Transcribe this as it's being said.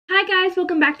guys,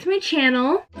 welcome back to my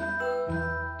channel.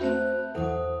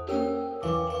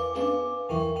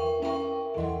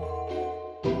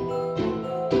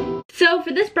 So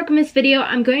for this Brookmas video,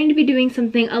 I'm going to be doing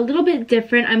something a little bit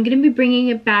different. I'm going to be bringing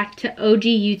it back to OG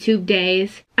YouTube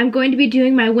days. I'm going to be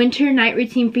doing my winter night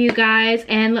routine for you guys,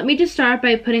 and let me just start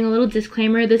by putting a little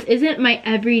disclaimer. This isn't my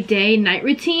everyday night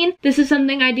routine. This is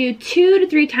something I do 2 to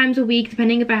 3 times a week,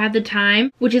 depending if I have the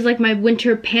time, which is like my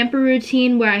winter pamper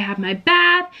routine where I have my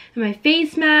bath and my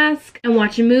face mask and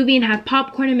watch a movie and have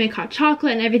popcorn and make hot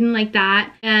chocolate and everything like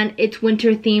that. And it's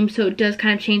winter themed, so it does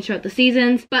kind of change throughout the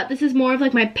seasons. But this is more of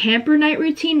like my pamper night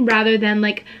routine rather than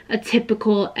like a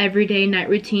typical everyday night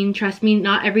routine. Trust me,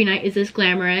 not every night is this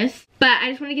glamorous. But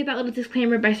I just want to give that little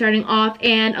disclaimer by starting off.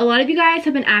 And a lot of you guys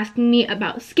have been asking me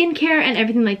about skincare and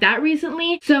everything like that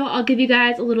recently. So I'll give you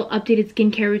guys a little updated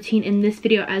skincare routine in this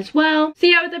video as well. So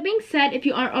yeah, with that being said, if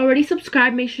you aren't already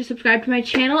subscribed, make sure to subscribe to my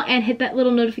channel and hit that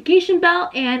little notification bell.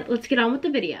 And let's get on with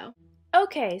the video.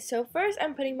 Okay, so first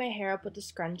I'm putting my hair up with a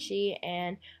scrunchie,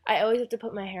 and I always have to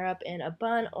put my hair up in a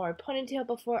bun or a ponytail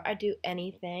before I do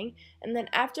anything. And then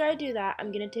after I do that,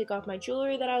 I'm going to take off my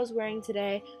jewelry that I was wearing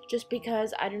today, just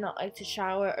because I do not like to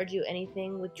shower or do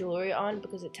anything with jewelry on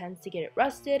because it tends to get it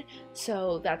rusted.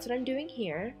 So that's what I'm doing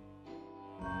here.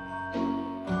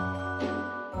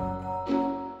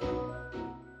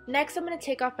 Next, I'm going to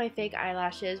take off my fake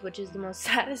eyelashes, which is the most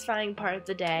satisfying part of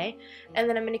the day. And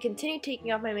then I'm going to continue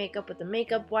taking off my makeup with a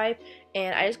makeup wipe.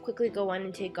 And I just quickly go in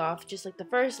and take off just like the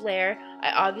first layer.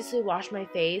 I obviously wash my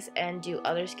face and do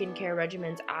other skincare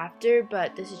regimens after,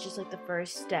 but this is just like the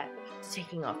first step to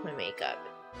taking off my makeup.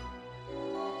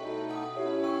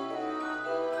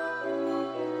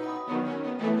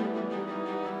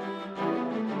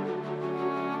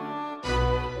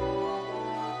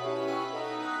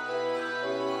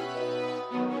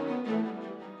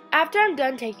 After I'm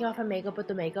done taking off my makeup with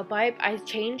the makeup wipe, I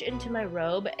change into my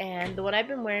robe, and the one I've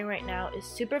been wearing right now is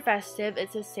super festive.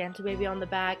 It says Santa Baby on the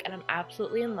back, and I'm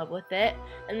absolutely in love with it.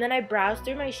 And then I browse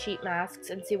through my sheet masks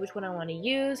and see which one I want to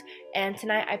use, and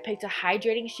tonight I picked a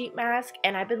hydrating sheet mask,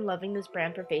 and I've been loving this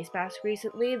brand for face masks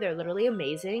recently. They're literally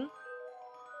amazing.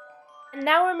 And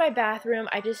now we're in my bathroom.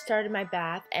 I just started my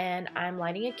bath and I'm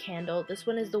lighting a candle. This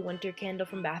one is the winter candle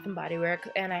from Bath & Body Works,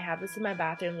 and I have this in my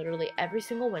bathroom literally every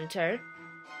single winter.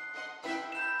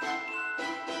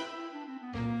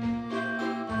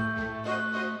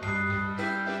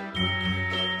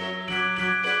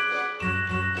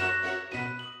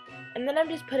 And then I'm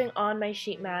just putting on my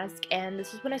sheet mask, and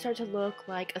this is when I start to look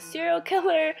like a serial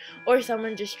killer or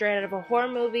someone just straight out of a horror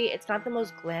movie. It's not the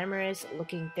most glamorous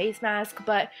looking face mask,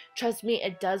 but trust me,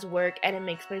 it does work and it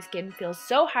makes my skin feel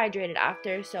so hydrated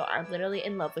after, so I'm literally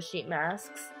in love with sheet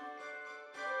masks.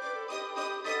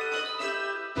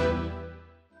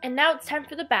 And now it's time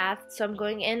for the bath, so I'm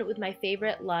going in with my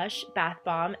favorite Lush bath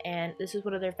bomb, and this is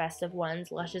one of their festive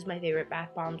ones. Lush is my favorite bath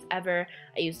bombs ever.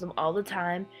 I use them all the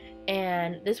time,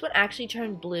 and this one actually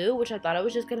turned blue, which I thought it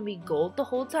was just going to be gold the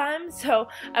whole time, so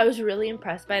I was really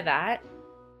impressed by that.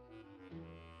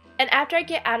 And after I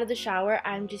get out of the shower,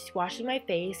 I'm just washing my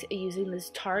face using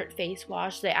this Tarte face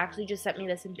wash. They actually just sent me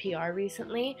this in PR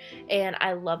recently, and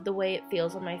I love the way it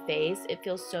feels on my face. It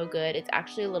feels so good. It's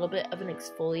actually a little bit of an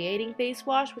exfoliating face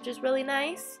wash, which is really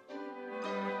nice.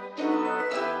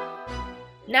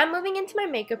 Now I'm moving into my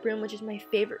makeup room, which is my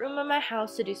favorite room in my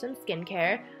house to do some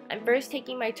skincare. I'm first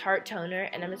taking my Tarte toner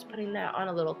and I'm just putting that on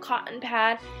a little cotton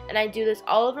pad, and I do this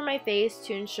all over my face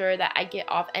to ensure that I get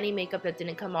off any makeup that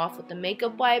didn't come off with the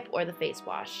makeup wipe or the face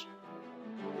wash.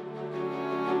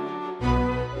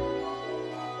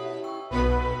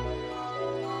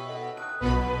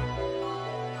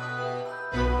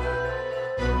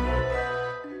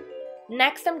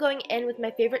 Next, I'm going in with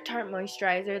my favorite Tarte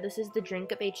moisturizer. This is the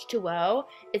Drink of H2O.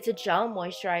 It's a gel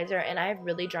moisturizer, and I have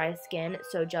really dry skin,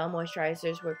 so gel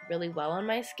moisturizers work really well on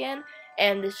my skin.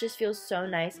 And this just feels so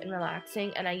nice and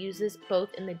relaxing, and I use this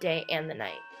both in the day and the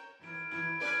night.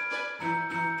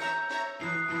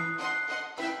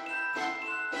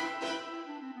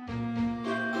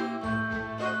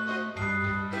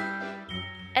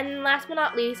 And last but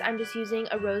not least, I'm just using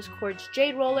a rose quartz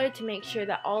jade roller to make sure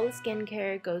that all the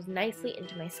skincare goes nicely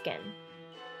into my skin.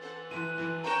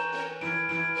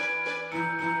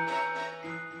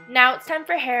 Now it's time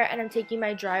for hair, and I'm taking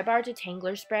my Dry Bar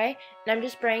Detangler spray, and I'm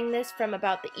just spraying this from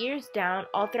about the ears down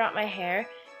all throughout my hair.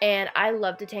 And I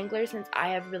love detangler since I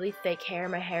have really thick hair.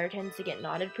 My hair tends to get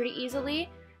knotted pretty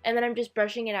easily. And then I'm just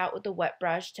brushing it out with a wet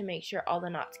brush to make sure all the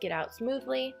knots get out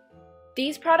smoothly.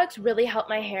 These products really help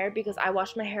my hair because I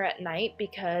wash my hair at night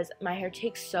because my hair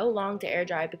takes so long to air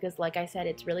dry because, like I said,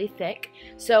 it's really thick.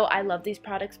 So I love these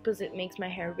products because it makes my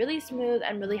hair really smooth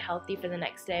and really healthy for the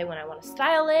next day when I want to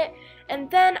style it.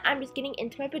 And then I'm just getting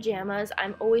into my pajamas.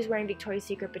 I'm always wearing Victoria's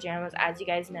Secret pajamas, as you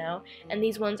guys know, and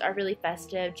these ones are really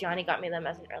festive. Gianni got me them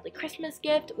as an early Christmas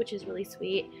gift, which is really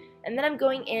sweet. And then I'm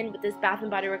going in with this Bath &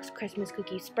 Body Works Christmas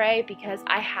cookie spray because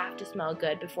I have to smell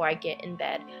good before I get in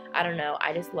bed. I don't know,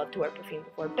 I just love to wear perfume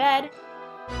before bed.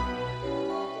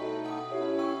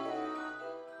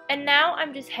 And now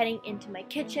I'm just heading into my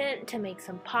kitchen to make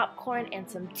some popcorn and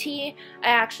some tea. I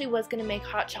actually was going to make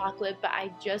hot chocolate, but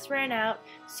I just ran out,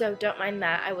 so don't mind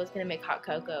that. I was going to make hot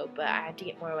cocoa, but I have to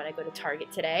get more when I go to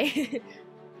Target today.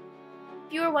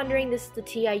 If you were wondering, this is the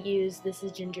tea I use. This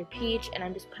is ginger peach, and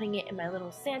I'm just putting it in my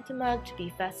little Santa mug to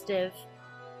be festive.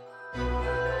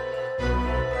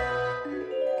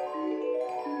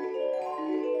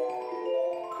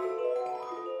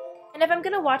 And if I'm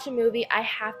going to watch a movie, I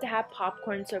have to have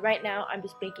popcorn, so right now I'm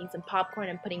just making some popcorn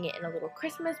and putting it in a little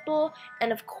Christmas bowl.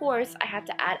 And of course, I have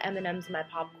to add M&Ms in my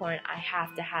popcorn. I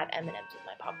have to have M&Ms with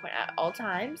my popcorn at all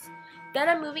times. Then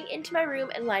I'm moving into my room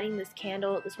and lighting this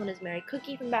candle. This one is Merry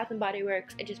Cookie from Bath & Body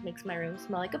Works. It just makes my room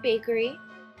smell like a bakery.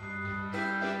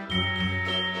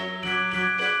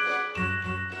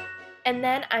 And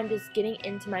then I'm just getting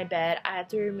into my bed. I have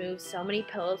to remove so many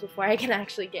pillows before I can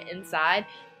actually get inside,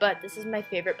 but this is my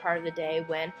favorite part of the day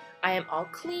when I am all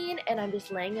clean and I'm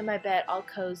just laying in my bed all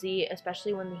cozy,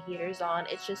 especially when the heater's on.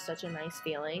 It's just such a nice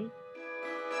feeling.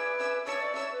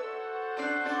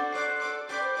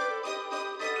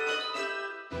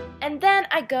 And then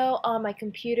I go on my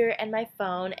computer and my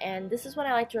phone, and this is when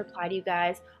I like to reply to you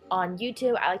guys on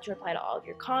YouTube. I like to reply to all of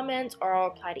your comments, or I'll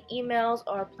reply to emails,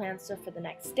 or plan stuff for the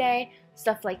next day,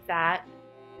 stuff like that.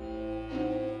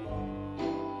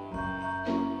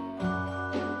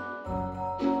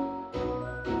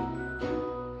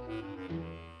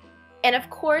 And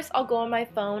of course, I'll go on my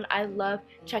phone. I love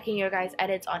checking your guys'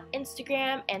 edits on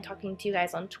Instagram and talking to you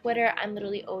guys on Twitter. I'm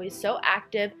literally always so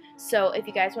active. So if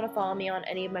you guys want to follow me on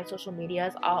any of my social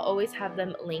medias, I'll always have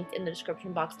them linked in the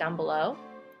description box down below.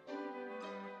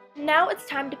 Now it's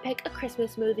time to pick a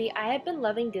Christmas movie. I have been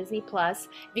loving Disney Plus.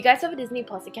 If you guys have a Disney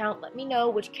Plus account, let me know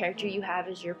which character you have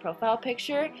as your profile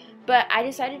picture. But I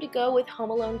decided to go with Home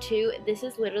Alone 2. This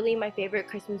is literally my favorite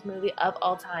Christmas movie of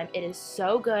all time. It is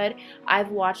so good. I've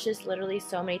watched this literally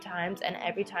so many times, and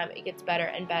every time it gets better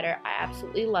and better. I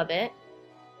absolutely love it.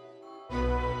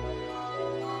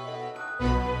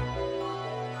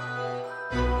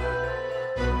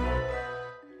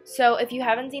 So if you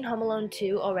haven't seen Home Alone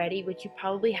 2 already, which you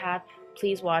probably have,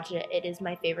 please watch it. It is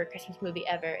my favorite Christmas movie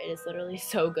ever. It is literally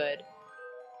so good.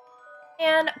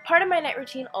 And part of my night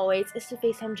routine always is to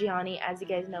FaceTime Gianni. As you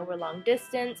guys know, we're long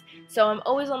distance, so I'm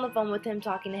always on the phone with him,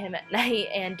 talking to him at night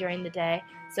and during the day.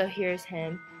 So here's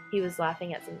him. He was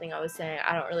laughing at something I was saying.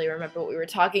 I don't really remember what we were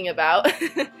talking about.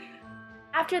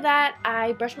 After that,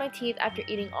 I brush my teeth after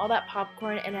eating all that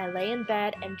popcorn, and I lay in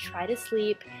bed and try to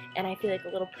sleep, and I feel like a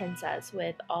little princess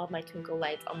with all of my twinkle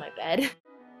lights on my bed.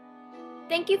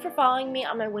 Thank you for following me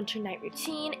on my winter night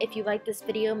routine. If you like this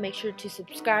video, make sure to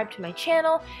subscribe to my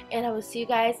channel, and I will see you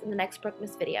guys in the next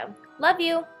Brookmas video. Love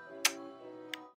you!